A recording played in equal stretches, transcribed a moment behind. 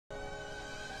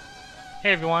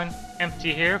Hey everyone,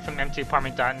 MT here from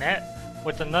mtapartment.net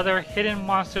with another hidden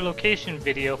monster location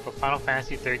video for Final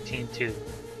Fantasy XIII-2.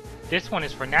 This one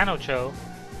is for Nanochu,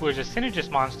 who is a Synergist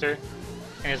monster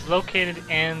and is located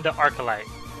in the Archylte.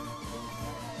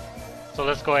 So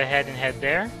let's go ahead and head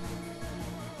there.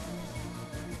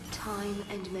 Time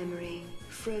and memory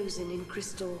frozen in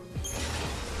crystal.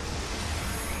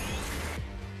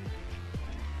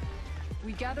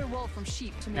 We gather wool from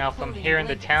sheep to make Now from clothing here in and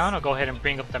the blankets. town, I'll go ahead and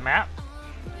bring up the map.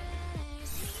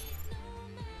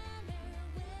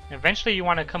 Eventually you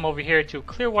want to come over here to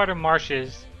Clearwater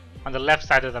Marshes on the left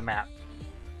side of the map.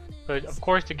 But of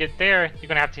course to get there, you're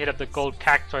going to have to hit up the gold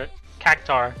cactar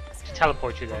to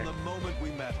teleport you there.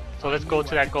 So let's go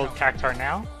to that gold cactar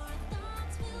now.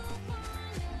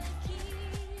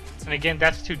 And again,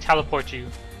 that's to teleport you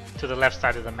to the left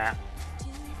side of the map,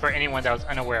 for anyone that was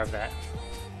unaware of that.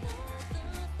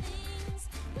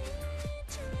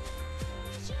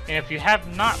 And if you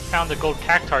have not found the gold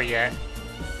cactar yet,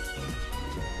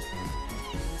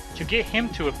 to get him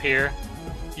to appear,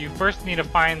 you first need to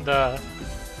find the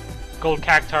gold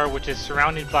cactar, which is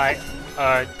surrounded by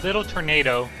a little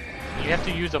tornado. You have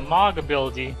to use a Mog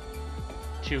ability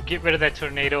to get rid of that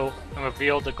tornado and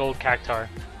reveal the gold cactar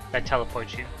that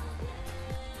teleports you.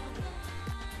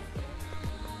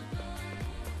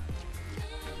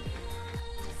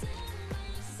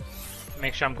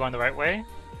 Make sure I'm going the right way.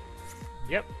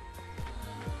 Yep.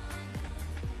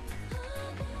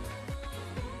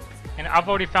 And I've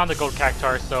already found the gold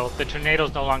cactar, so the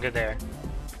tornado's no longer there.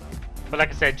 But like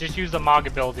I said, just use the Mog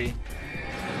ability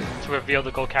to reveal the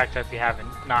gold cactar if you haven't,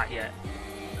 not yet.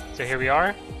 So here we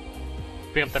are.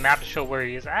 Bring up the map to show where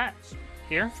he is at.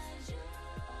 Here.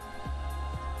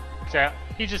 So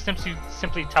he just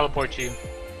simply teleports you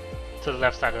to the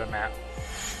left side of the map.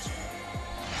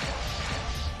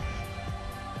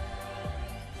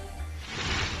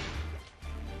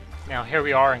 Now here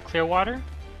we are in Clearwater.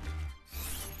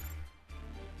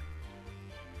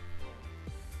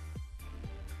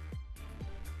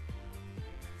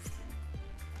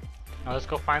 Now let's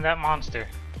go find that monster.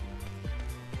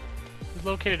 It's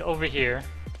located over here.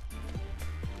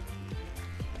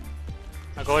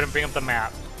 I'll go ahead and bring up the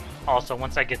map also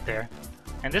once I get there.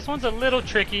 And this one's a little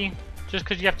tricky just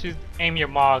because you have to aim your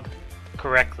Mog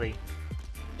correctly.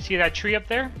 See that tree up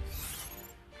there?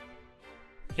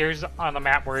 Here's on the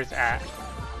map where it's at.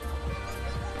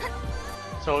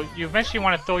 So you eventually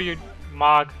want to throw your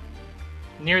Mog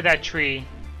near that tree.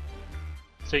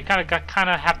 So you kind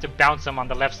of have to bounce them on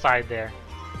the left side there.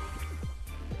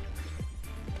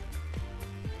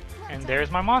 And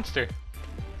there's my monster.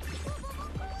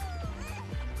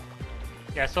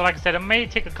 Yeah, so like I said, it may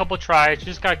take a couple tries. You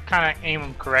just gotta kind of aim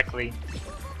him correctly.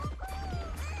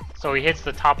 So he hits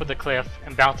the top of the cliff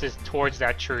and bounces towards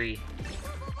that tree.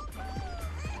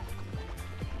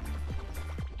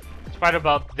 It's right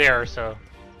about there or so.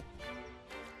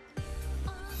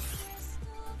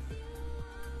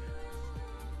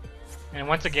 And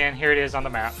once again, here it is on the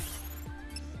map.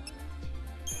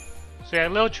 So yeah, a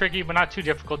little tricky, but not too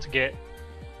difficult to get.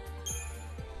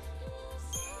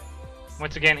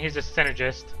 Once again, he's a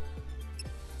Synergist.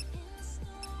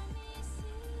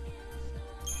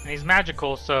 And he's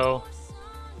magical, so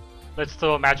let's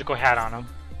throw a magical hat on him.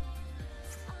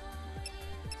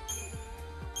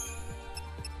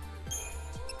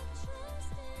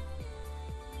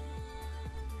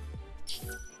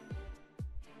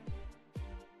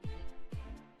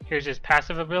 Here's his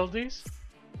passive abilities.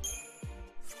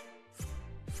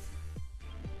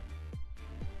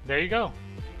 There you go.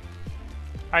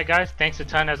 Alright guys, thanks a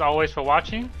ton as always for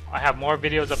watching. I have more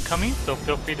videos upcoming, so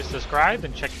feel free to subscribe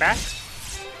and check back.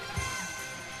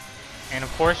 And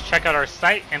of course, check out our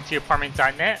site,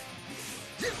 mtapartment.net.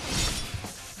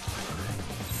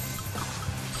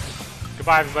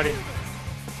 Goodbye everybody.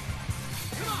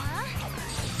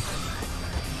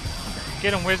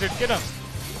 Get him, wizard, get him!